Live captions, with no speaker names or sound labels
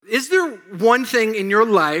one thing in your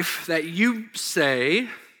life that you say,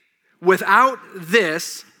 without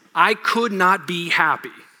this, I could not be happy?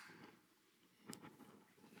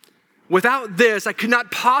 Without this, I could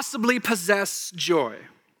not possibly possess joy.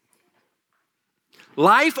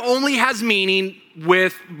 Life only has meaning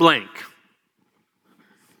with blank.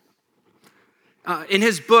 In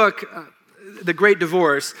his book, The Great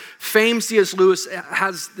Divorce, famed C.S. Lewis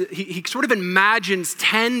he sort of imagines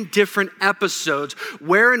 10 different episodes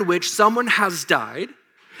in which someone has died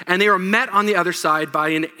and they are met on the other side by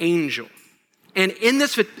an angel. And in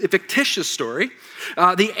this fictitious story,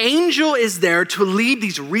 the angel is there to lead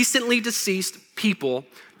these recently deceased people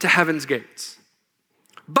to heaven's gates.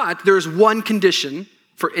 But there's one condition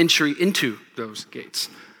for entry into those gates.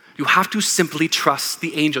 You have to simply trust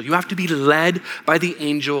the angel. You have to be led by the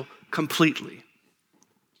angel completely.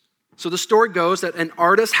 So the story goes that an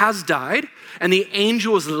artist has died, and the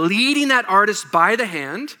angel is leading that artist by the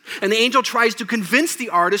hand, and the angel tries to convince the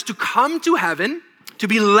artist to come to heaven, to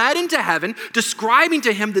be led into heaven, describing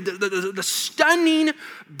to him the stunning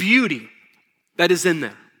beauty that is in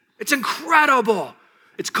there. It's incredible.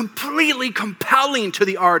 It's completely compelling to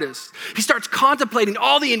the artist. He starts contemplating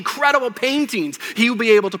all the incredible paintings he will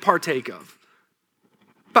be able to partake of.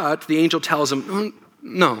 But the angel tells him,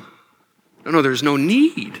 no, there's no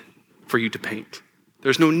need for you to paint.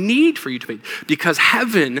 There's no need for you to paint because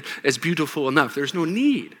heaven is beautiful enough. There's no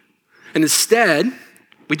need. And instead,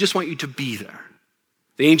 we just want you to be there.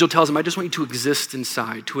 The angel tells him, I just want you to exist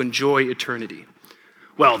inside, to enjoy eternity.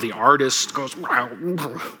 Well, the artist goes,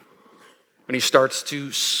 and he starts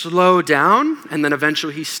to slow down, and then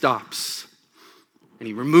eventually he stops. And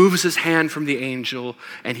he removes his hand from the angel,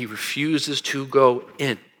 and he refuses to go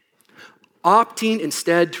in, opting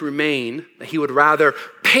instead to remain, that he would rather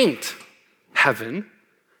paint heaven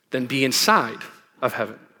than be inside of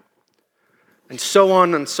heaven. And so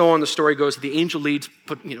on the story goes. The angel leads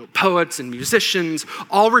poets and musicians,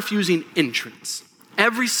 all refusing entrance.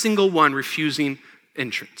 Every single one refusing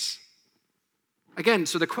entrance. Again,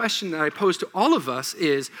 so the question that I pose to all of us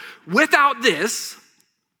is, without this,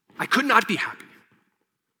 I could not be happy.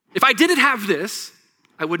 If I didn't have this,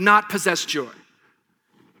 I would not possess joy.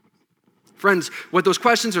 Friends, what those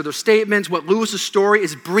questions or those statements, what Lewis's story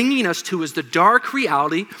is bringing us to is the dark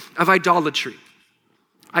reality of idolatry.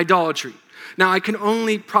 Idolatry. Now, I can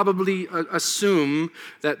only probably assume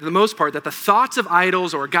that for the most part, that the thoughts of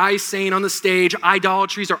idols or guys saying on the stage,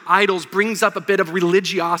 idolatries or idols brings up a bit of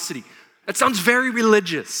religiosity. That sounds very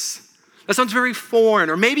religious. That sounds very foreign.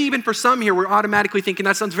 Or maybe even for some here, we're automatically thinking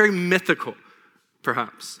that sounds very mythical,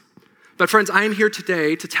 perhaps. But friends, I am here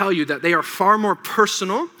today to tell you that they are far more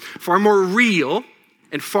personal, far more real,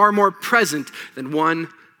 and far more present than one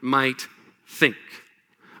might think.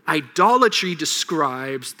 Idolatry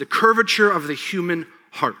describes the curvature of the human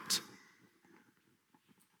heart.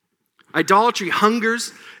 Idolatry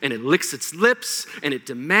hungers and it licks its lips and it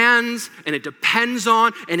demands and it depends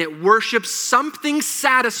on and it worships something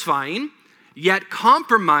satisfying, yet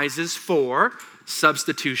compromises for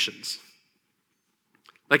substitutions.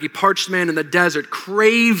 Like a parched man in the desert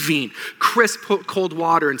craving crisp cold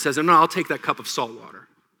water and says, no, I'll take that cup of salt water.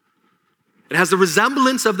 It has the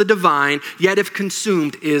resemblance of the divine, yet if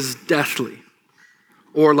consumed is deathly.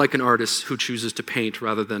 Or like an artist who chooses to paint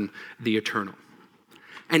rather than the eternal.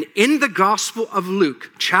 And in the Gospel of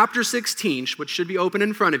Luke, chapter 16, which should be open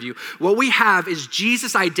in front of you, what we have is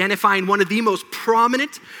Jesus identifying one of the most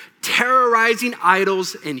prominent, terrorizing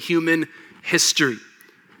idols in human history.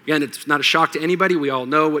 Again, it's not a shock to anybody. We all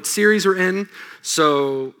know what series we're in.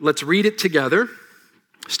 So let's read it together,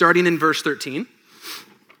 starting in verse 13.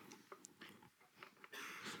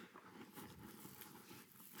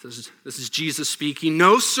 This is Jesus speaking.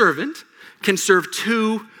 No servant can serve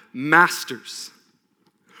two masters.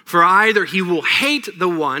 For either he will hate the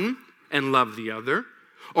one and love the other,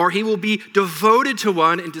 or he will be devoted to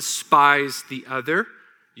one and despise the other.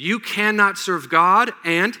 You cannot serve God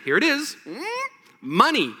and, here it is,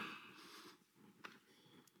 money.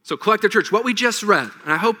 So collective church, what we just read,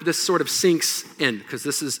 and I hope this sort of sinks in because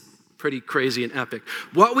this is pretty crazy and epic.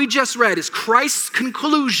 What we just read is Christ's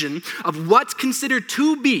conclusion of what's considered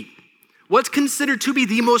to be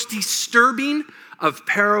the most disturbing of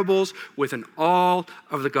parables within all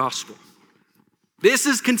of the gospel. This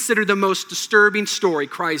is considered the most disturbing story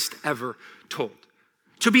Christ ever told.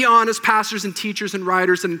 To be honest, pastors and teachers and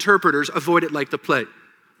writers and interpreters avoid it like the plague.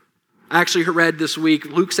 I actually read this week,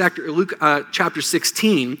 Luke chapter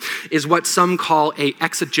 16 is what some call a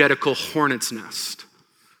exegetical hornet's nest.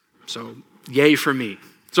 So, yay for me.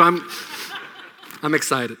 So I'm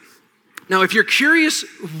excited. Now, if you're curious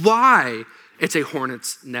why it's a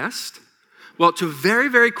hornet's nest, Well, to very,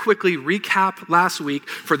 very quickly recap last week,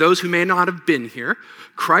 for those who may not have been here,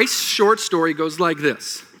 Christ's short story goes like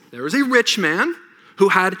this. There was a rich man who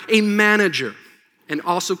had a manager and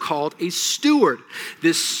also called a steward.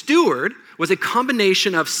 This steward was a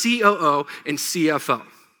combination of COO and CFO,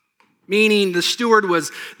 meaning the steward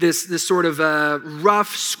was this sort of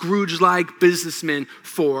rough Scrooge-like businessman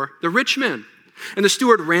for the rich man. And the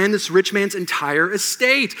steward ran this rich man's entire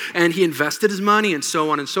estate, and he invested his money and so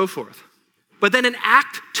on and so forth. But then in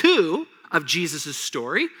Act 2 of Jesus'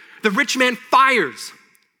 story, the rich man fires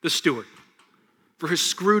the steward for his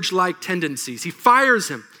Scrooge-like tendencies. He fires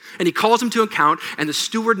him, and he calls him to account, and the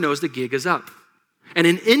steward knows the gig is up. And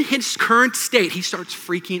in his current state, he starts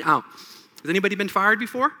freaking out. Has anybody been fired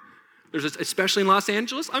before? Especially in Los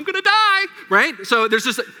Angeles, I'm gonna die, right? So there's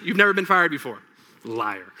just, you've never been fired before.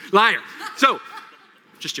 Liar. So,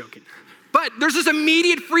 just joking. But there's this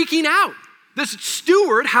immediate freaking out. This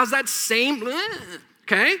steward has that same,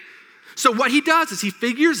 okay? So what he does is he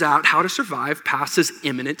figures out how to survive past his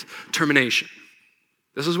imminent termination.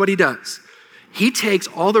 This is what he does. He takes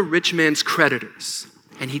all the rich man's creditors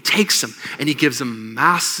and he takes them and he gives them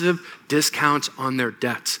massive discounts on their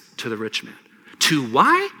debts to the rich man. To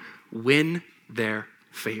why? Win their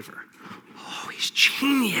favor. Oh, he's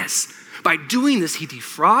genius. By doing this, he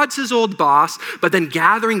defrauds his old boss, but then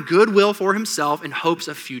gathering goodwill for himself in hopes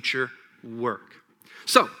of future work.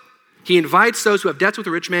 So he invites those who have debts with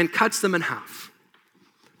the rich man, cuts them in half.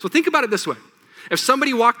 So think about it this way. If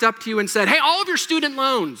somebody walked up to you and said, hey, all of your student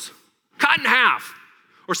loans, cut in half.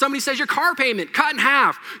 Or somebody says your car payment, cut in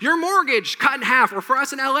half. Your mortgage, cut in half. Or for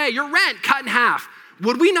us in LA, your rent, cut in half.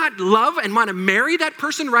 Would we not love and want to marry that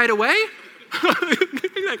person right away?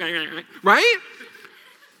 Right?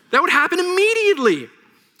 That would happen immediately.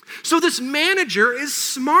 So this manager is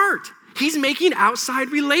smart. He's making outside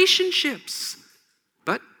relationships.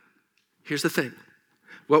 But here's the thing.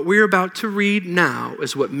 What we're about to read now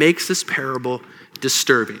is what makes this parable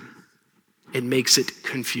disturbing. It makes it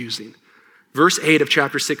confusing. Verse 8 of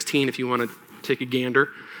chapter 16, if you want to take a gander.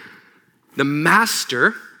 The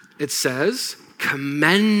master, it says,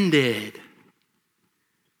 commended.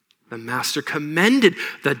 The master commended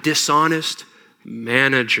the dishonest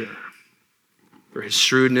manager for his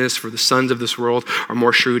shrewdness, for the sons of this world are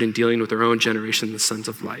more shrewd in dealing with their own generation than the sons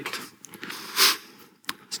of light.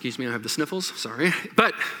 Excuse me, I have the sniffles, sorry.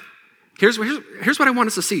 But here's what I want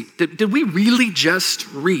us to see. Did we really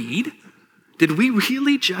just read? Did we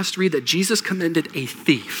really just read that Jesus commended a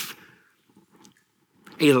thief,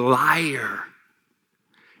 a liar?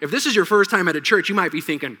 If this is your first time at a church, you might be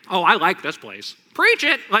thinking, oh, I like this place. Preach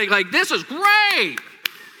it. Like this is great.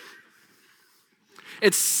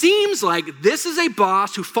 It seems like this is a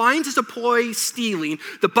boss who finds his employee stealing.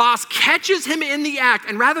 The boss catches him in the act,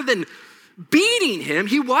 and rather than beating him,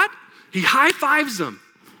 he what? He high-fives him,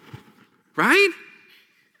 right?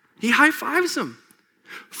 He high-fives him.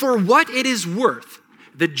 For what it is worth,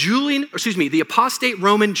 the apostate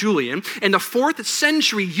Roman Julian in the 4th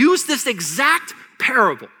century used this exact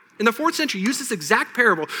parable. In the 4th century, used this exact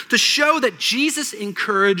parable to show that Jesus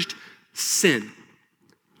encouraged sin.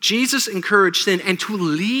 Jesus encouraged sin and to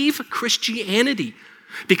leave Christianity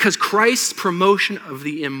because Christ's promotion of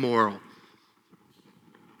the immoral.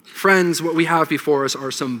 Friends, what we have before us are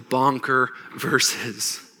some bonker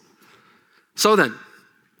verses. So then,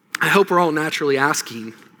 I hope we're all naturally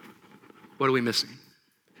asking, what are we missing?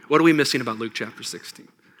 What are we missing about Luke chapter 16?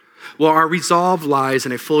 Well, our resolve lies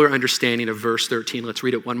in a fuller understanding of verse 13. Let's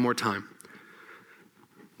read it one more time.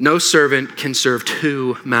 No servant can serve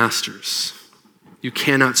two masters. You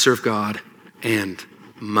cannot serve God and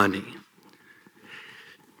money.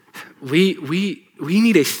 We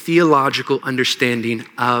need a theological understanding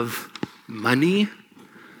of money,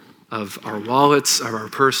 of our wallets, of our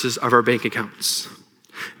purses, of our bank accounts.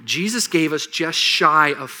 Jesus gave us just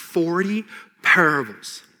shy of 40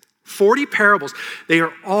 parables. 40 parables. They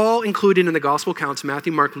are all included in the gospel accounts,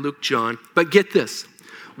 Matthew, Mark, Luke, John. But get this,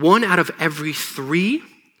 1 out of every 3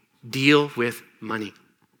 deal with money.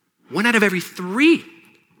 1 out of every 3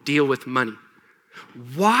 deal with money.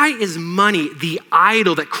 Why is money the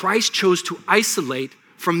idol that Christ chose to isolate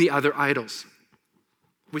from the other idols?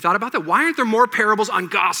 We thought about that. Why aren't there more parables on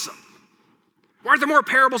gossip? Why aren't there more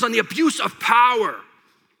parables on the abuse of power?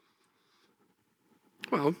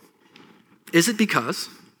 Well, is it because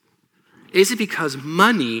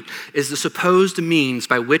money is the supposed means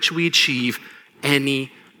by which we achieve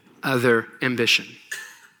any other ambition?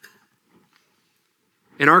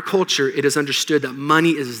 In our culture, it is understood that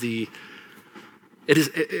money is the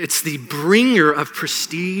bringer of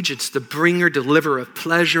prestige. It's the bringer, deliverer of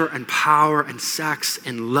pleasure and power and sex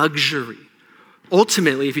and luxury.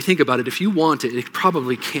 ultimately, if you think about it, if you want it, it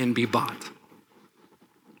probably can be bought.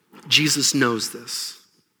 Jesus knows this.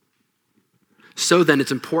 So then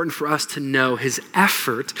it's important for us to know his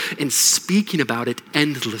effort in speaking about it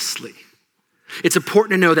endlessly. It's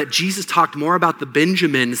important to know that Jesus talked more about the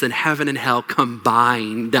Benjamins than heaven and hell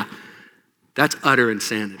combined. That's utter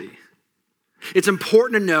insanity. It's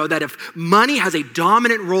important to know that if money has a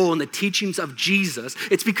dominant role in the teachings of Jesus,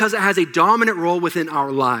 it's because it has a dominant role within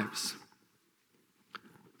our lives.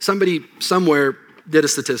 Somebody somewhere did a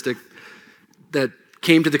statistic that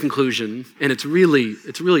came to the conclusion, and it's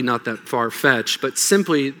really not that far-fetched, but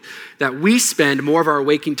simply that we spend more of our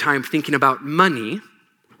waking time thinking about money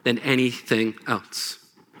than anything else.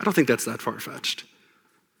 I don't think that's that far-fetched.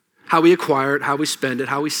 How we acquire it, how we spend it,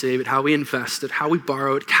 how we save it, how we invest it, how we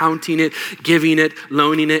borrow it, counting it, giving it,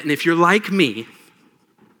 loaning it. And if you're like me,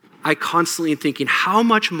 I constantly am thinking, how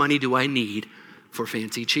much money do I need for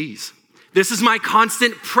fancy cheese? This is my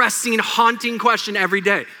constant, pressing, haunting question every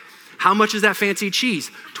day. How much is that fancy cheese?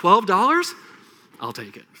 $12? I'll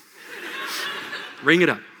take it. Ring it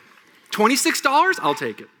up. $26? I'll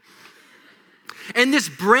take it. And this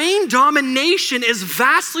brain domination is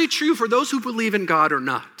vastly true for those who believe in God or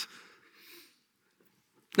not.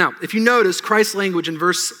 Now, if you notice Christ's language in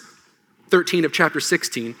verse 13 of chapter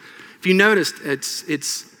 16, if you noticed,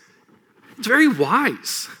 it's very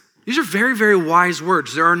wise. These are very, very wise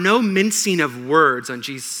words. There are no mincing of words on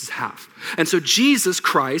Jesus' behalf. And so Jesus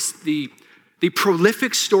Christ, the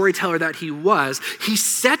prolific storyteller that he was, he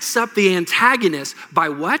sets up the antagonist by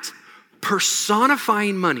what?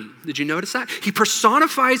 Personifying money. Did you notice that? He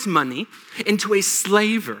personifies money into a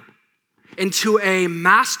slaver, into a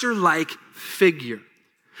master-like figure.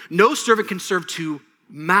 No servant can serve two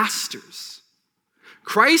masters.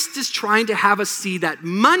 Christ is trying to have us see that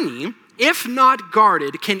money, if not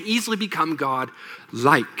guarded, can easily become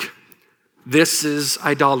God-like. This is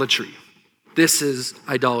idolatry. This is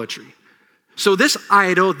idolatry. So this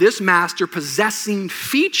idol, this master, possessing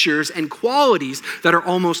features and qualities that are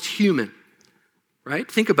almost human,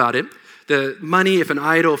 right? Think about it. The money, if an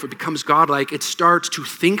idol, if it becomes godlike, it starts to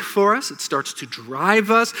think for us. It starts to drive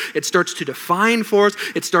us. It starts to define for us.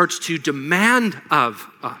 It starts to demand of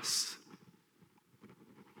us.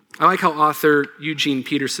 I like how author Eugene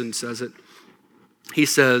Peterson says it. He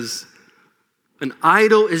says, an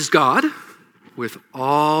idol is God with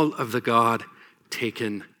all of the God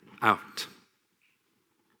taken out.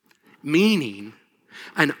 Meaning,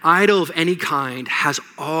 an idol of any kind has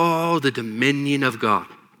all the dominion of God,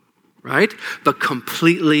 right? But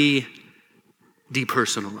completely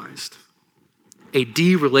depersonalized. A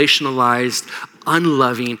derelationalized,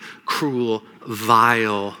 unloving, cruel,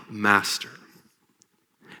 vile master.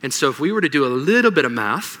 And so if we were to do a little bit of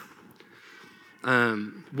math,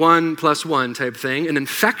 1 + 1 type thing, an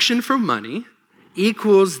infection for money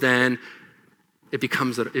equals then it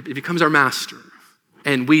becomes our master.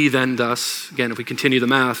 And we then thus, again, if we continue the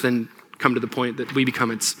math, then come to the point that we become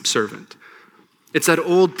its servant. It's that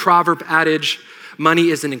old proverb adage, money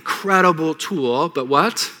is an incredible tool, but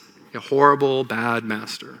what? A horrible, bad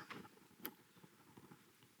master.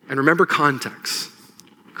 And remember context.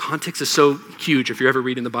 Context is so huge if you're ever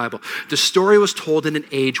reading the Bible. The story was told in an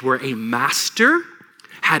age where a master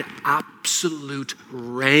had absolute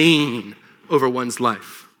reign over one's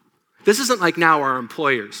life. This isn't like now our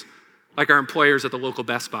employers, like our employers at the local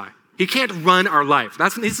Best Buy. He can't run our life.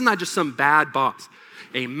 This is not just some bad boss.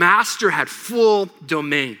 A master had full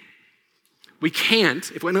domain. We can't,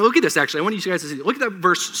 when I look at this actually, I want you guys to see, look at that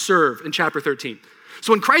verse serve in chapter 13.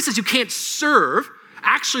 So when Christ says you can't serve,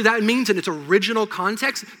 actually that means in its original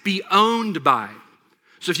context, be owned by.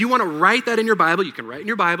 So if you want to write that in your Bible, you can write in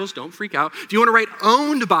your Bibles, don't freak out. If you want to write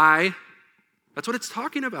owned by, that's what it's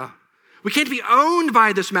talking about. We can't be owned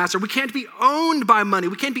by this master. We can't be owned by money.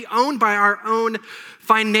 We can't be owned by our own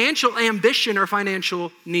financial ambition or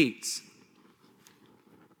financial needs.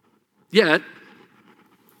 Yet,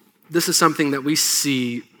 this is something that we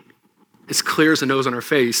see as clear as a nose on our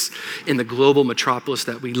face in the global metropolis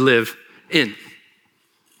that we live in.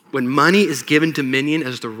 When money is given dominion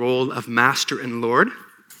as the role of master and Lord,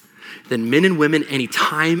 then men and women, any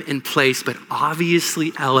time and place, but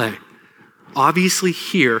obviously LA, obviously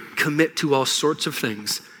here, commit to all sorts of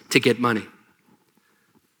things to get money.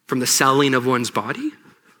 From the selling of one's body,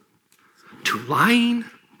 to lying,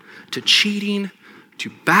 to cheating, to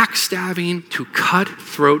backstabbing, to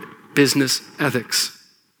cutthroat business ethics.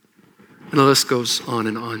 And the list goes on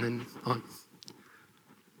and on and on.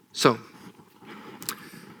 So,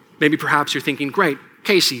 maybe perhaps you're thinking, great,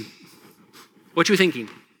 Casey, what you thinking?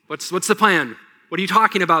 What's the plan? What are you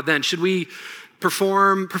talking about then? Should we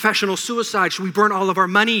perform professional suicide? Should we burn all of our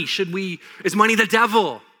money? Is money the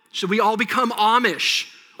devil? Should we all become Amish?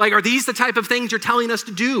 Like, are these the type of things you're telling us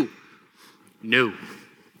to do? No,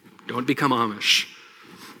 don't become Amish.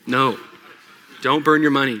 No, don't burn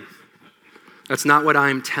your money. That's not what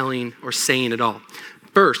I'm telling or saying at all.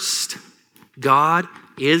 First, God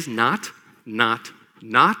is not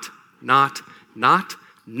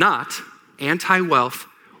anti-wealth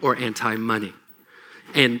or anti-money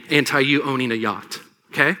and anti-you owning a yacht,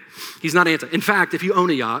 okay? He's not anti. In fact, if you own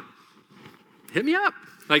a yacht, hit me up.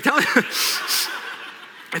 Like,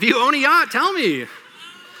 if you own a yacht, tell me.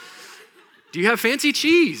 Do you have fancy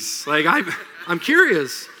cheese? Like, I'm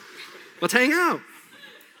curious. Let's hang out.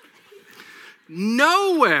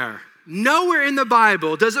 Nowhere in the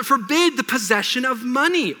Bible does it forbid the possession of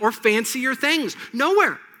money or fancier things.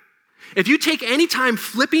 Nowhere. If you take any time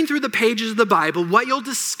flipping through the pages of the Bible, what you'll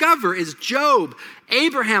discover is Job,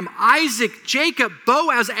 Abraham, Isaac, Jacob,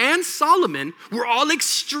 Boaz, and Solomon were all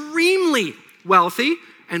extremely wealthy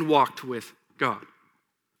and walked with God.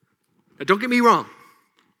 Now, don't get me wrong.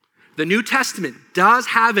 The New Testament does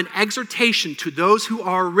have an exhortation to those who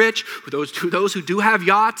are rich, to those who do have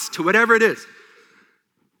yachts, to whatever it is.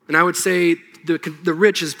 And I would say the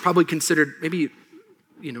rich is probably considered maybe,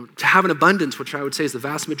 to have an abundance, which I would say is the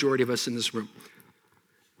vast majority of us in this room.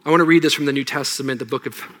 I want to read this from the New Testament, the book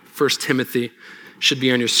of 1 Timothy. Should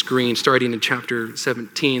be on your screen, starting in chapter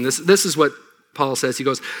 17. This is what Paul says. He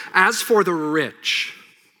goes, as for the rich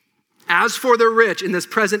in this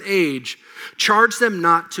present age, charge them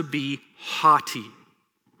not to be haughty.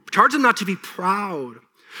 Charge them not to be proud,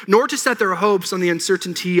 nor to set their hopes on the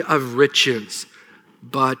uncertainty of riches,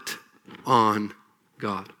 but on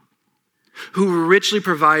God, who richly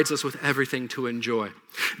provides us with everything to enjoy.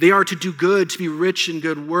 They are to do good, to be rich in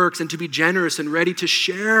good works, and to be generous and ready to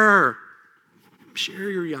share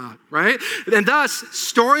your yacht, right? And thus,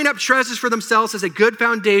 storing up treasures for themselves as a good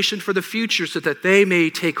foundation for the future so that they may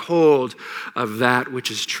take hold of that which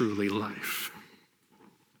is truly life.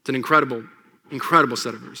 It's an incredible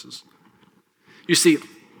set of verses. You see,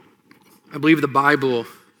 I believe the Bible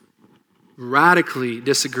radically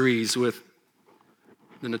disagrees with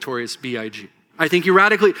the notorious B.I.G. I think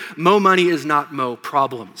mo money is not mo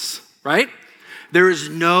problems, right? There is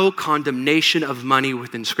no condemnation of money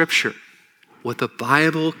within Scripture. What the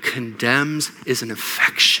Bible condemns is an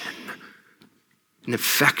affection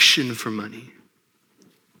for money.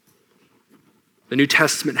 The New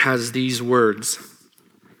Testament has these words,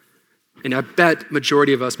 and I bet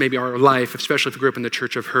majority of us, maybe our life, especially if we grew up in the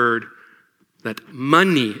church, have heard that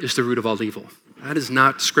money is the root of all evil. That is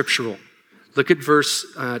not scriptural. Look at verse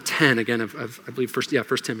 10 again of I believe 1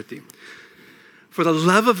 Timothy. For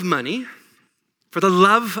love of money is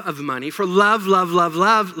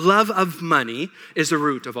the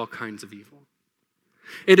root of all kinds of evil.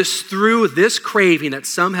 It is through this craving that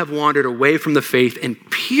some have wandered away from the faith and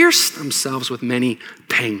pierced themselves with many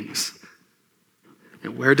pangs.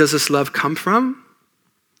 And where does this love come from?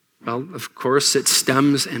 Well, of course, it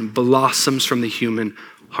stems and blossoms from the human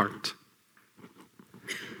heart.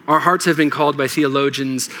 Our hearts have been called by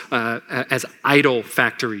theologians as idol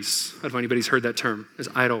factories. I don't know if anybody's heard that term, as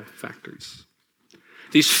idol factories.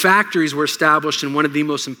 These factories were established in one of the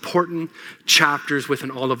most important chapters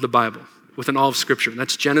within all of the Bible, within all of Scripture. And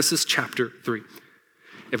that's Genesis chapter 3.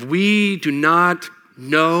 If we do not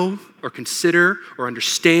know or consider or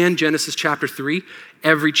understand Genesis chapter 3,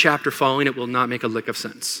 every chapter following it will not make a lick of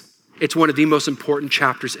sense. It's one of the most important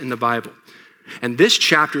chapters in the Bible. And this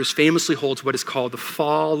chapter famously holds what is called the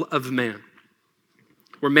fall of man,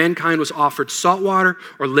 where mankind was offered salt water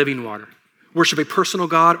or living water, worship a personal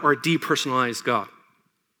God or a depersonalized God.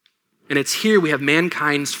 And it's here we have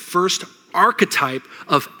mankind's first archetype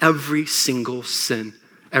of every single sin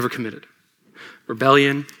ever committed.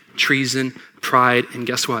 Rebellion, treason, pride, and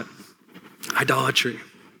guess what? Idolatry.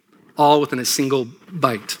 All within a single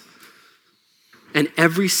bite. And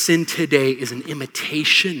every sin today is an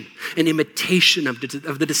imitation of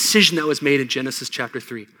the decision that was made in Genesis chapter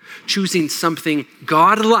 3, choosing something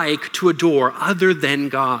God-like to adore other than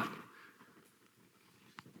God.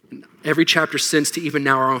 Every chapter since to even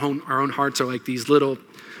now, our own hearts are like these little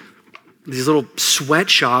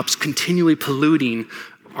sweatshops continually polluting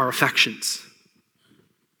our affections.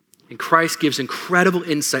 And Christ gives incredible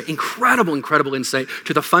insight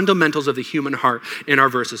to the fundamentals of the human heart in our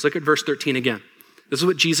verses. Look at verse 13 again. This is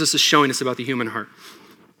what Jesus is showing us about the human heart.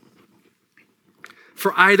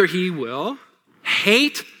 For either he will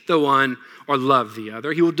hate the one or love the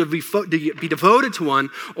other. He will be devoted to one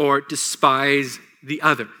or despise the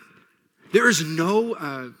other. There is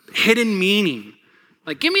no hidden meaning.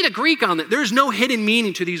 Like, give me the Greek on that. There is no hidden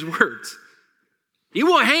meaning to these words. He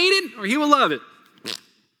will hate it or he will love it.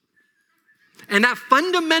 And that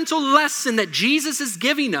fundamental lesson that Jesus is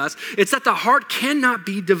giving us, it's that the heart cannot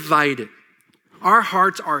be divided. Our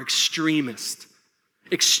hearts are extremist.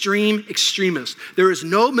 Extreme extremists. There is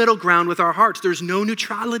no middle ground with our hearts. There's no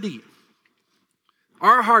neutrality.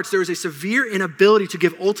 Our hearts, there is a severe inability to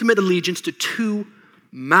give ultimate allegiance to two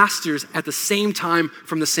masters at the same time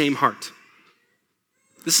from the same heart.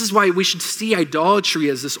 This is why we should see idolatry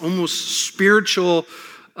as this almost spiritual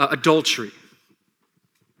adultery.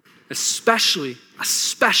 Especially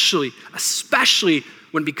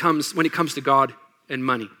when it comes to God and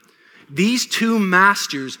money. These two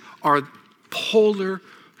masters are polar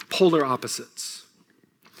opposites.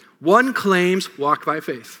 One claims walk by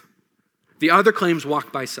faith. The other claims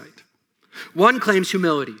walk by sight. One claims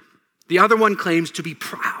humility. The other one claims to be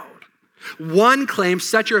proud. One claims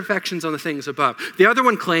set your affections on the things above. The other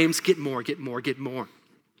one claims get more, get more, get more.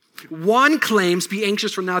 One claims be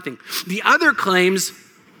anxious for nothing. The other claims,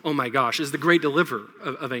 oh my gosh, is the great deliverer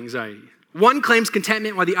of anxiety. One claims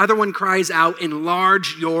contentment while the other one cries out,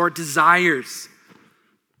 enlarge your desires.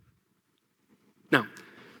 Now,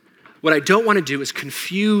 what I don't want to do is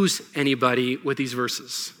confuse anybody with these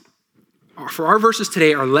verses. For our verses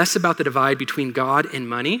today are less about the divide between God and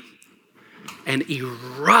money and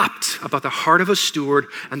erupt about the heart of a steward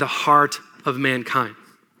and the heart of mankind.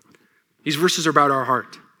 These verses are about our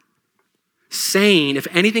heart. Saying, if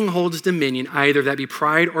anything holds dominion, either that be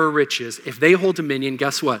pride or riches, if they hold dominion,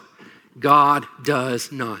 guess what? God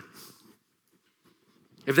does not.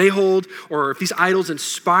 If they hold, or if these idols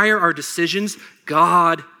inspire our decisions,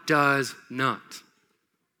 God does not.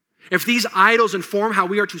 If these idols inform how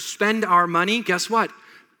we are to spend our money, guess what?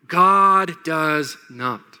 God does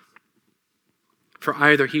not. For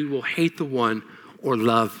either he will hate the one or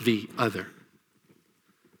love the other.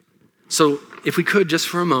 So if we could just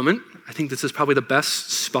for a moment, I think this is probably the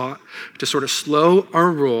best spot to sort of slow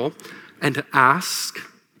our roll and to ask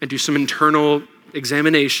and do some internal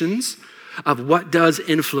examinations of what does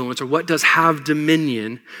influence or what does have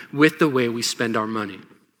dominion with the way we spend our money.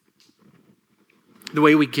 The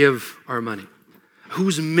way we give our money.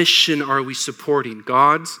 Whose mission are we supporting?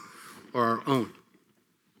 God's or our own?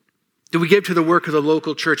 Do we give to the work of the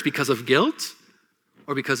local church because of guilt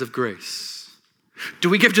or because of grace? Do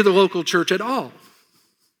we give to the local church at all?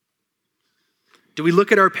 Do we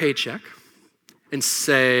look at our paycheck and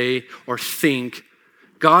say or think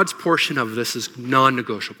God's portion of this is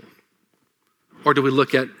non-negotiable? Or do we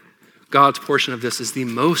look at God's portion of this as the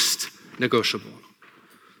most negotiable?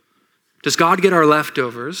 Does God get our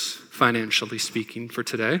leftovers, financially speaking, for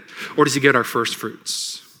today? Or does he get our first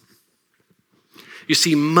fruits? You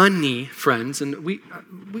see, money, friends, and we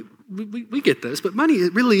get this, but money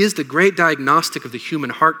really is the great diagnostic of the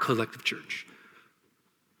human heart, Collective Church.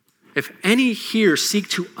 If any here seek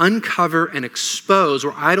to uncover and expose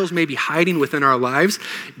where idols may be hiding within our lives,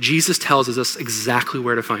 Jesus tells us exactly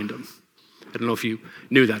where to find them. I don't know if you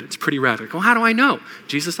knew that. It's pretty radical. Well, how do I know?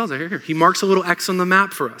 Jesus tells us here. He marks a little X on the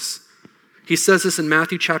map for us. He says this in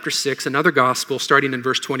Matthew chapter 6, another gospel, starting in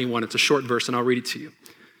verse 21. It's a short verse, and I'll read it to you.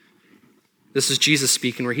 This is Jesus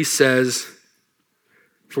speaking, where he says,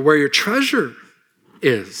 for where your treasure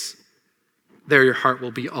is, there your heart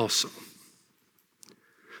will be also.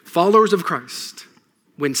 Followers of Christ,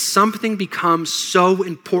 when something becomes so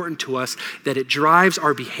important to us that it drives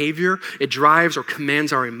our behavior, it drives or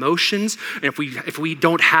commands our emotions, and if we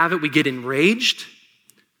don't have it, we get enraged,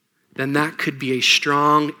 then that could be a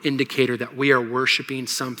strong indicator that we are worshiping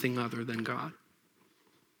something other than God.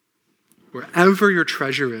 Wherever your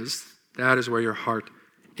treasure is, that is where your heart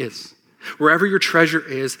is. Wherever your treasure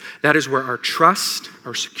is, that is where our trust,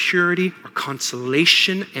 our security, our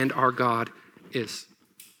consolation, and our God is.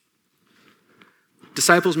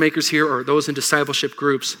 Disciples makers here, or those in discipleship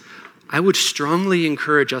groups, I would strongly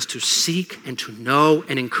encourage us to seek and to know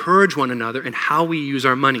and encourage one another in how we use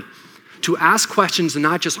our money. To ask questions and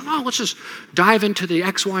not just, let's just dive into the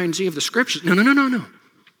X, Y, and Z of the scriptures. No.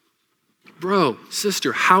 Bro,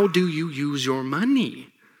 sister, how do you use your money?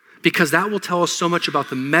 Because that will tell us so much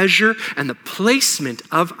about the measure and the placement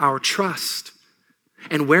of our trust.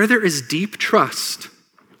 And where there is deep trust,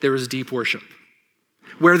 there is deep worship.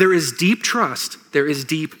 Where there is deep trust, there is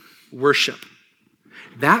deep worship.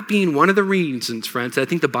 That being one of the reasons, friends, I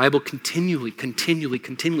think the Bible continually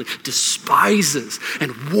despises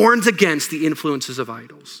and warns against the influences of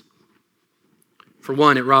idols. For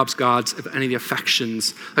one, it robs God of any of the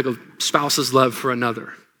affections, like a spouse's love for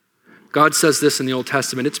another. God says this in the Old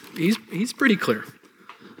Testament. He's pretty clear.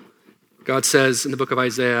 God says in the book of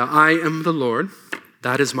Isaiah, I am the Lord,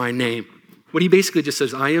 that is my name. What he basically just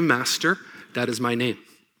says, I am master, that is my name.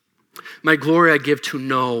 My glory I give to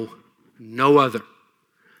no other,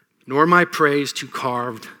 nor my praise to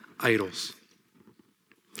carved idols.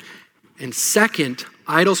 And second,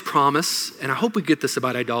 idols promise, and I hope we get this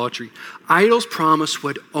about idolatry, idols promise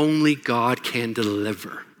what only God can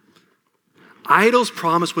deliver. Idols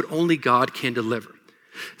promise what only God can deliver.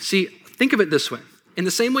 See, think of it this way. In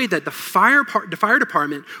the same way that the fire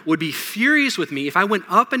department would be furious with me if I went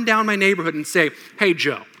up and down my neighborhood and say, hey,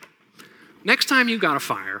 Joe, next time you got a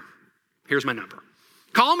fire, here's my number.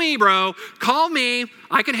 Call me, bro. Call me.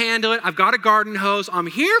 I can handle it. I've got a garden hose. I'm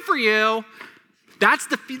here for you.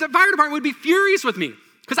 The fire department would be furious with me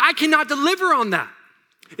because I cannot deliver on that.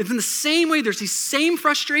 It's in the same way, there's these same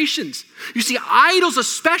frustrations. You see, idols,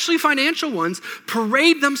 especially financial ones,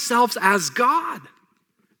 parade themselves as God,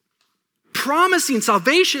 promising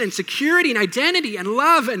salvation and security and identity and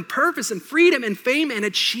love and purpose and freedom and fame and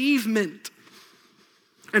achievement.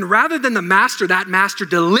 And rather than that master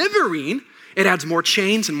delivering, it adds more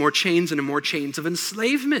chains and more chains and more chains of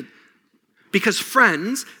enslavement. Because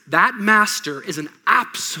friends, that master is an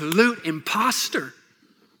absolute imposter.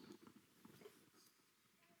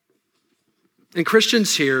 And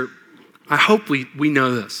Christians here, I hope we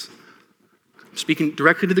know this. Speaking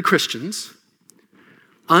directly to the Christians,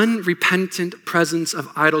 unrepentant presence of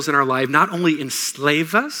idols in our life not only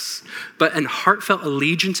enslave us, but in heartfelt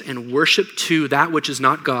allegiance and worship to that which is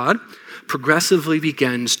not God, progressively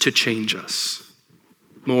begins to change us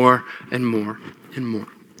more and more and more.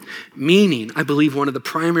 Meaning, I believe one of the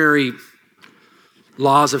primary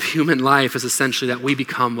laws of human life is essentially that we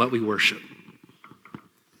become what we worship.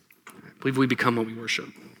 I believe we become what we worship.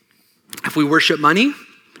 If we worship money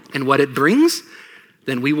and what it brings,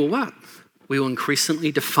 then we will what? We will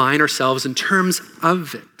increasingly define ourselves in terms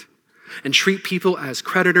of it and treat people as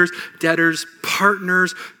creditors, debtors,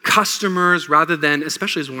 partners, customers, rather than,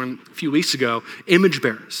 especially as we learned a few weeks ago, image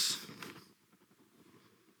bearers.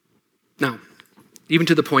 Now, even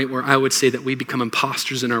to the point where I would say that we become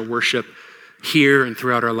imposters in our worship here and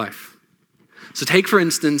throughout our life. So take, for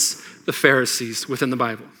instance, the Pharisees within the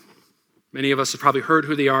Bible. Many of us have probably heard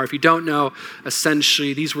who they are. If you don't know,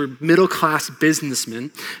 essentially, these were middle-class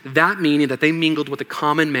businessmen. That meaning that they mingled with the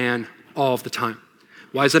common man all of the time.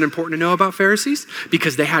 Why is that important to know about Pharisees?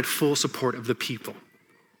 Because they had full support of the people.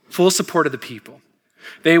 Full support of the people.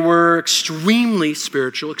 They were extremely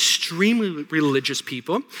spiritual, extremely religious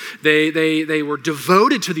people. They were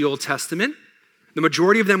devoted to the Old Testament. The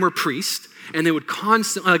majority of them were priests, and they would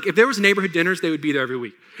constantly, like if there was neighborhood dinners, they would be there every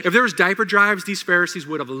week. If there was diaper drives, these Pharisees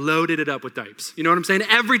would have loaded it up with diapers. You know what I'm saying?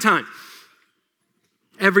 Every time.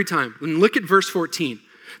 Every time. And look at verse 14.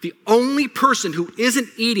 The only person who isn't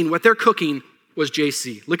eating what they're cooking was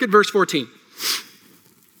JC. Look at verse 14.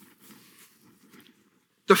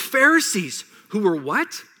 The Pharisees, who were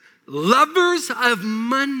what? Lovers of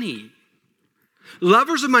money.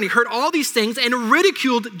 Lovers of money heard all these things and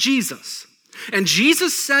ridiculed Jesus. And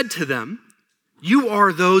Jesus said to them, you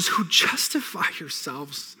are those who justify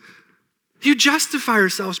yourselves. You justify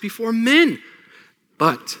yourselves before men.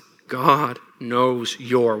 But God knows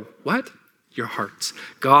your what? Your hearts.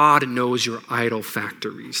 God knows your idol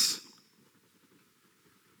factories.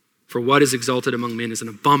 For what is exalted among men is an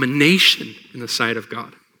abomination in the sight of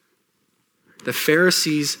God. The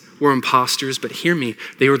Pharisees were imposters, but hear me,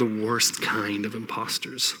 they were the worst kind of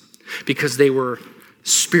imposters because they were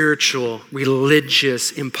spiritual,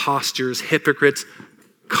 religious imposters, hypocrites,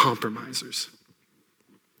 compromisers.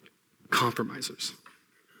 Compromisers.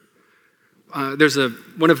 There's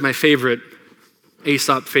one of my favorite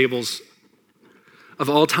Aesop fables of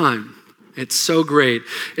all time. It's so great.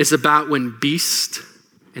 It's about when beasts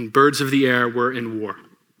and birds of the air were in war.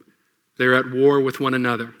 They're at war with one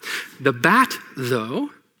another. The bat, though,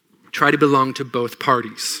 tried to belong to both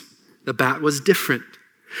parties. The bat was different.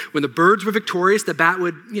 When the birds were victorious, the bat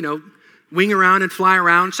would, wing around and fly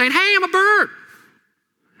around saying, hey, I'm a bird.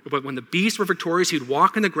 But when the beasts were victorious, he'd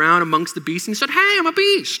walk on the ground amongst the beasts and he said, hey, I'm a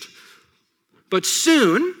beast. But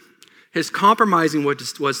soon, his compromising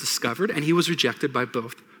was discovered and he was rejected by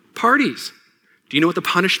both parties. Do you know what the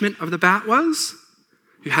punishment of the bat was?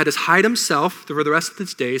 He had to hide himself for the rest of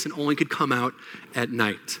his days and only could come out at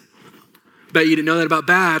night. Bet you didn't know that about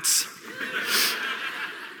bats.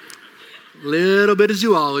 Little bit of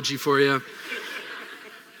zoology for you.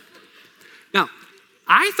 Now,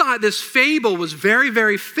 I thought this fable was very,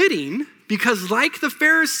 very fitting because like the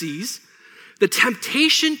Pharisees, the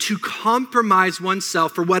temptation to compromise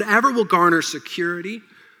oneself for whatever will garner security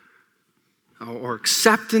or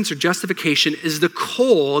acceptance or justification is the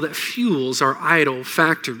coal that fuels our idol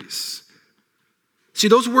factories. See,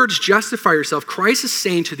 those words, justify yourself, Christ is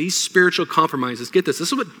saying to these spiritual compromises, get this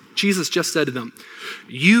is what Jesus just said to them.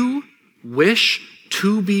 You wish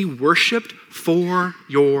to be worshiped for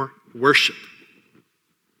your worship.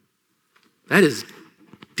 That is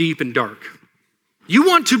deep and dark. You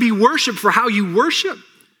want to be worshiped for how you worship.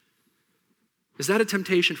 Is that a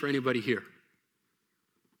temptation for anybody here?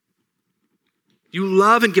 You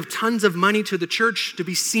love and give tons of money to the church to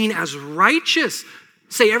be seen as righteous.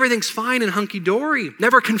 Say everything's fine and hunky-dory.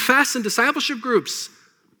 Never confess in discipleship groups.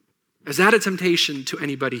 Is that a temptation to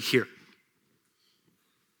anybody here?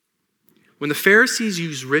 When the Pharisees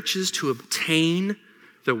used riches to obtain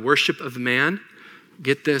the worship of man,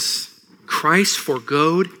 get this, Christ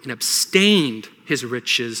forgoed and abstained his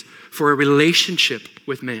riches for a relationship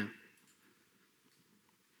with man.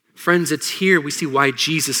 Friends, it's here we see why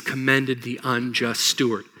Jesus commended the unjust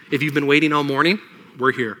steward. If you've been waiting all morning,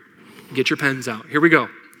 we're here. Get your pens out. Here we go.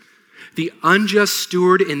 The unjust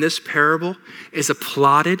steward in this parable is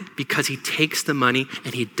applauded because he takes the money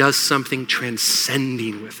and he does something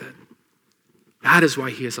transcending with it. That is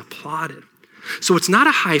why he is applauded. So it's not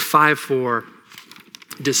a high five for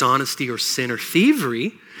dishonesty or sin or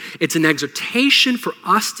thievery. It's an exhortation for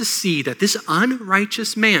us to see that this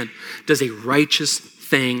unrighteous man does a righteous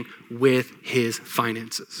thing with his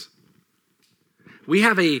finances.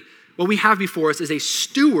 What we have before us is a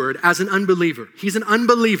steward as an unbeliever. He's an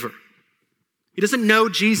unbeliever. He doesn't know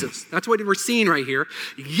Jesus. That's what we're seeing right here.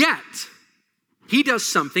 Yet, he does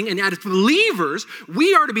something, and as believers,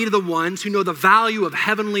 we are to be the ones who know the value of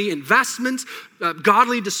heavenly investments,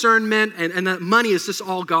 godly discernment, and that money is just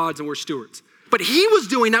all God's and we're stewards. But he was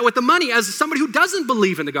doing that with the money as somebody who doesn't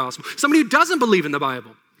believe in the gospel, somebody who doesn't believe in the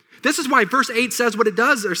Bible. This is why verse 8 says what it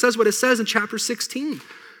does, or says what it says in chapter 16. It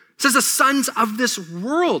says the sons of this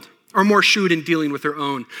world are more shrewd in dealing with their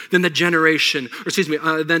own than than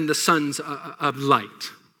the sons of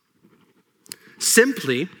light.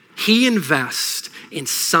 Simply, he invests in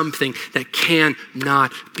something that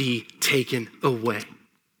cannot be taken away.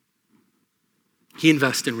 He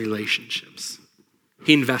invests in relationships.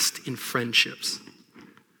 He invests in friendships.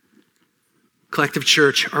 Collective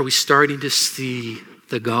Church, are we starting to see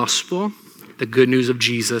the gospel, the good news of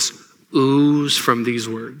Jesus, ooze from these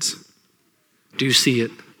words? Do you see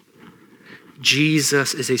it?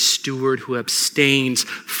 Jesus is a steward who abstains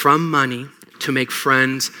from money to make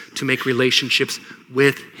friends, to make relationships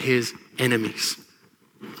with his enemies.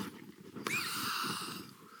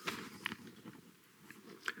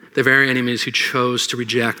 The very enemies who chose to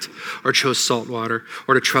reject or chose salt water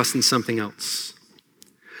or to trust in something else.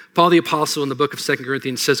 Paul the Apostle in the book of 2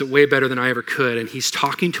 Corinthians says it way better than I ever could. And he's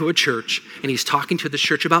talking to a church, and he's talking to the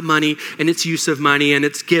church about money and its use of money and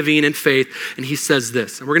its giving and faith. And he says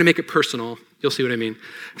this, and we're going to make it personal. You'll see what I mean.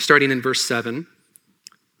 Starting in verse 7,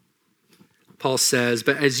 Paul says,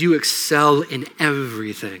 but as you excel in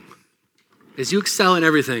everything,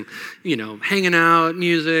 hanging out,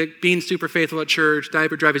 music, being super faithful at church,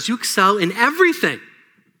 diaper drive, as you excel in everything,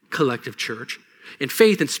 Collective Church, in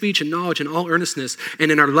faith and speech and knowledge and all earnestness,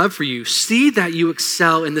 and in our love for you, see that you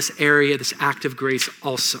excel in this area, this act of grace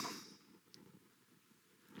also.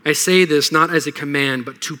 I say this not as a command,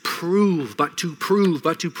 but to prove by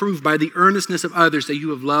the earnestness of others that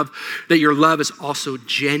you have loved, that your love is also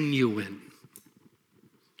genuine.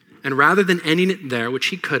 And rather than ending it there, which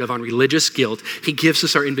he could have on religious guilt, he gives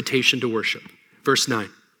us our invitation to worship. Verse 9,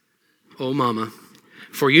 oh mama,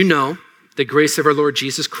 for you know the grace of our Lord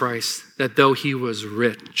Jesus Christ, that though he was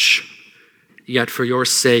rich, yet for your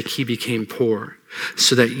sake he became poor,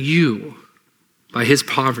 so that you, by his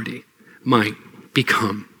poverty, might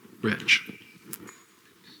become rich.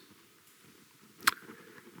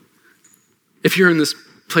 If you're in this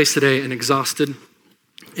place today and exhausted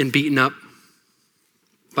and beaten up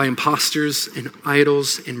by imposters and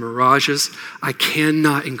idols and mirages, I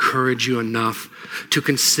cannot encourage you enough to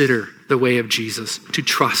consider the way of Jesus, to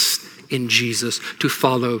trust in Jesus, to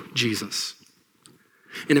follow Jesus.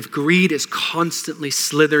 And if greed is constantly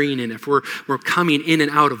slithering in, if we're coming in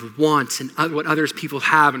and out of wants and what others people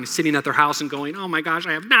have and sitting at their house and going, oh my gosh,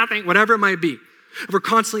 I have nothing, whatever it might be. If we're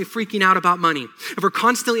constantly freaking out about money, if we're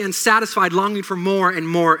constantly unsatisfied, longing for more and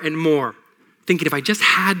more and more, thinking if I just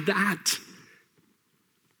had that,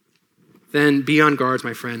 then be on guard,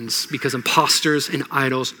 my friends, because imposters and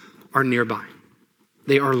idols are nearby.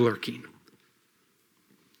 They are lurking.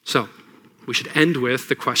 So, we should end with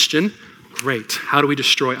the question, great, how do we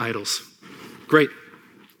destroy idols? Great.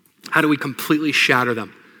 How do we completely shatter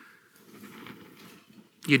them?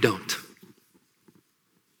 You don't.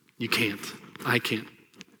 You can't. I can't.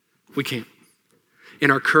 We can't.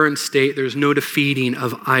 In our current state, there's no defeating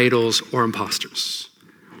of idols or imposters,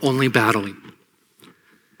 only battling.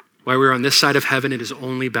 While we're on this side of heaven, it is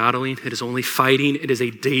only battling, it is only fighting, it is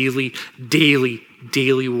a daily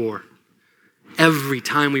war. Every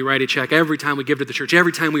time we write a check, every time we give to the church,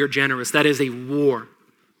 every time we are generous, that is a war.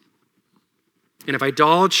 And if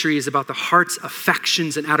idolatry is about the heart's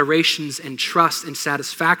affections and adorations and trust and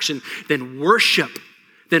satisfaction, then worship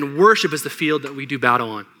is the field that we do battle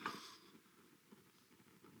on.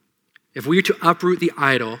 If we are to uproot the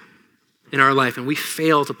idol in our life and we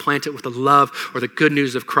fail to plant it with the love or the good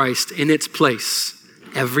news of Christ in its place,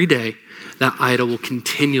 every day that idol will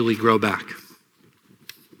continually grow back.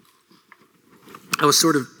 I was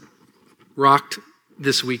sort of rocked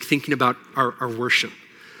this week thinking about our worship.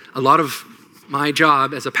 A lot of my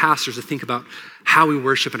job as a pastor is to think about how we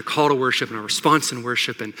worship and a call to worship and our response in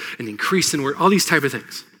worship and an increase in worship, all these type of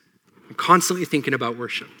things. I'm constantly thinking about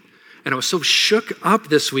worship. And I was so shook up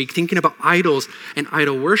this week thinking about idols and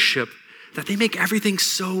idol worship that they make everything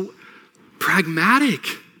so pragmatic.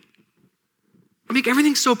 They make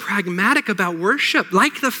everything so pragmatic about worship,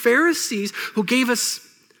 like the Pharisees who gave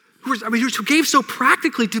so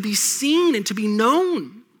practically to be seen and to be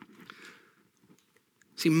known.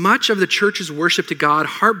 See, much of the church's worship to God,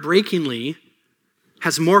 heartbreakingly,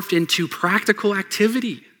 has morphed into practical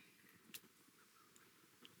activity.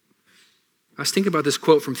 I was thinking about this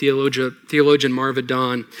quote from theologian Marva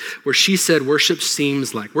Dawn, where she said, worship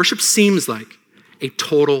seems like a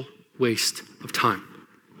total waste of time.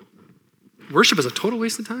 Worship is a total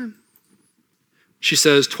waste of time. She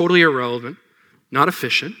says, totally irrelevant, not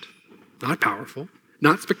efficient, not powerful,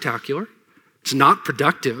 not spectacular. It's not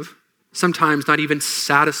productive, sometimes not even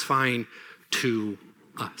satisfying to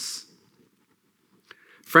us.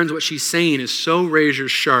 Friends, what she's saying is so razor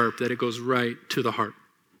sharp that it goes right to the heart.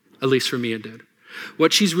 At least for me, it did.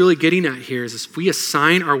 What she's really getting at here is if we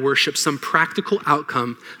assign our worship some practical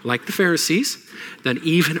outcome like the Pharisees, then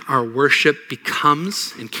even our worship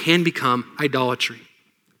becomes and can become idolatry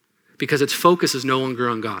because its focus is no longer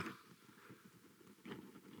on God.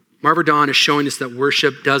 Marva Dawn is showing us that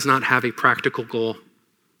worship does not have a practical goal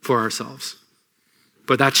for ourselves.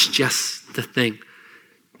 But that's just the thing.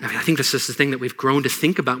 I think this is the thing that we've grown to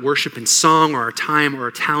think about. Worship in song or our time or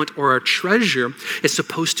our talent or our treasure is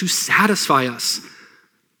supposed to satisfy us.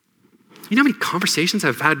 You know how many conversations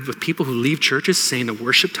I've had with people who leave churches saying the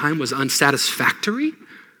worship time was unsatisfactory?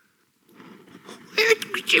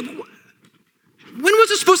 When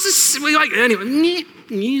was it supposed to, anyway.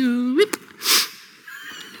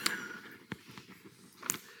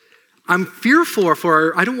 I'm fearful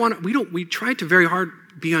for we try to very hard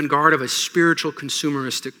be on guard of a spiritual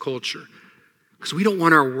consumeristic culture because we don't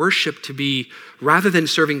want our worship to be, rather than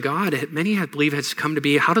serving God, many I believe has come to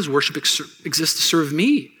be, how does worship exist to serve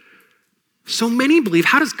me? So many believe,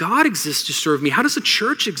 how does God exist to serve me? How does the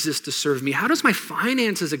church exist to serve me? How does my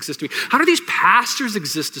finances exist to me? How do these pastors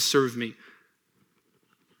exist to serve me?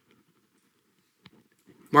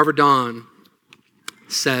 Marva Dawn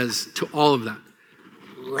says to all of that,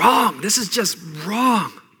 wrong. This is just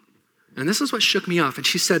wrong. And this is what shook me off. And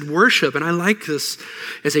she said, worship, and I like this,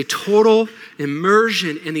 is a total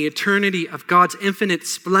immersion in the eternity of God's infinite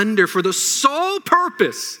splendor for the sole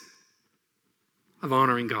purpose of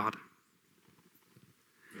honoring God.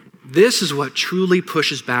 This is what truly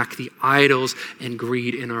pushes back the idols and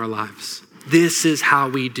greed in our lives. This is how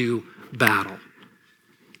we do battle.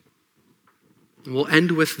 And we'll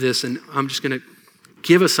end with this, and I'm just going to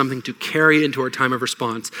give us something to carry into our time of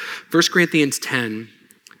response. 1 Corinthians 10,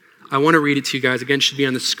 I want to read it to you guys. Again, it should be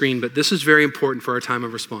on the screen, but this is very important for our time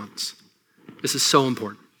of response. This is so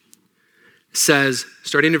important. It says,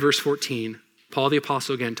 starting in verse 14, Paul the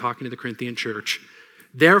Apostle again talking to the Corinthian church,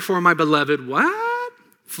 therefore, my beloved, what?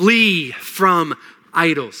 Flee from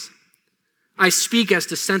idols. I speak as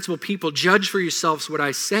to sensible people. Judge for yourselves what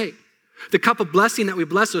I say. The cup of blessing that we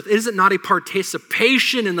bless with, is it not a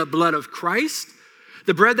participation in the blood of Christ?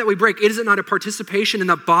 The bread that we break, is it not a participation in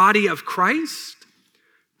the body of Christ?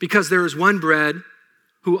 Because there is one bread,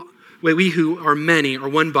 we who are many are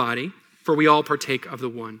one body, for we all partake of the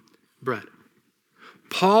one bread.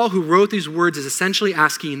 Paul, who wrote these words, is essentially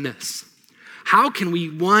asking this. How can we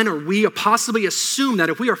possibly assume that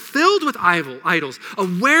if we are filled with idols,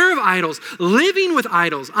 aware of idols, living with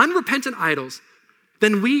idols, unrepentant idols,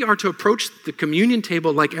 then we are to approach the communion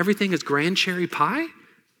table like everything is grand cherry pie?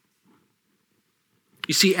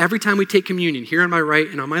 You see, every time we take communion, here on my right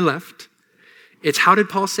and on my left, it's, how did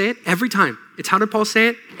Paul say it? Every time. It's, how did Paul say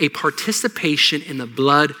it? A participation in the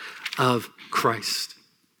blood of Christ.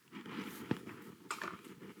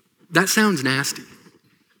 That sounds nasty,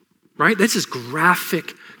 right? This is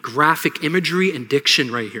graphic imagery and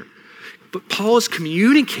diction right here. But Paul is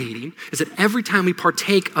communicating is that every time we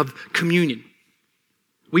partake of communion,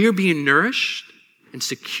 we are being nourished and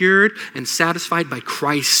secured and satisfied by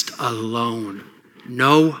Christ alone.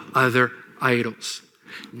 No other idols.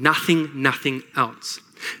 Nothing else.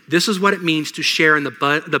 This is what it means to share in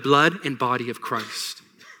the blood and body of Christ.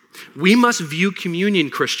 We must view communion,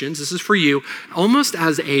 Christians, this is for you, almost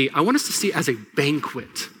as I want us to see it as a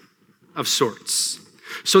banquet of sorts.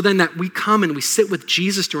 So then that we come and we sit with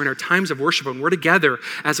Jesus during our times of worship and we're together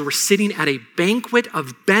as we're sitting at a banquet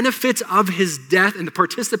of benefits of his death and the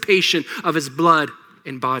participation of his blood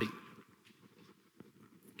and body.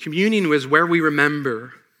 Communion was where we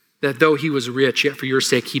remember that though he was rich, yet for your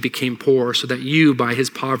sake he became poor, so that you by his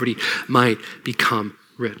poverty might become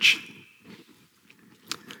rich.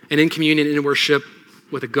 And in communion, in worship,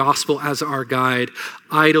 with the gospel as our guide,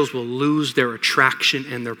 idols will lose their attraction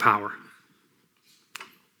and their power.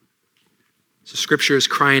 So scripture is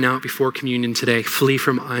crying out before communion today, flee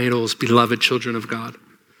from idols, beloved children of God.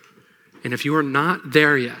 And if you are not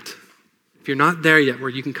there yet, where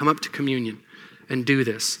you can come up to communion and do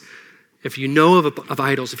this, if you know of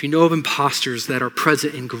idols, if you know of imposters that are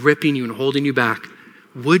present and gripping you and holding you back,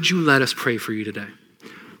 would you let us pray for you today?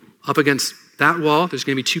 Up against that wall, there's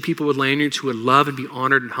going to be two people with lanyards who would love and be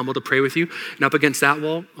honored and humbled to pray with you. And up against that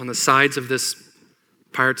wall, on the sides of this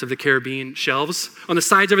Pirates of the Caribbean shelves, on the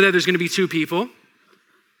sides over there's going to be two people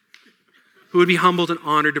who would be humbled and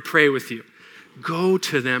honored to pray with you. Go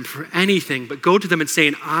to them for anything, but go to them and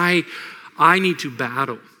saying, I need to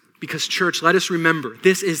battle. Because church, let us remember,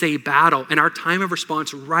 this is a battle, and our time of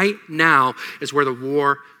response right now is where the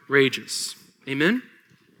war rages. Amen?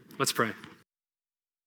 Let's pray.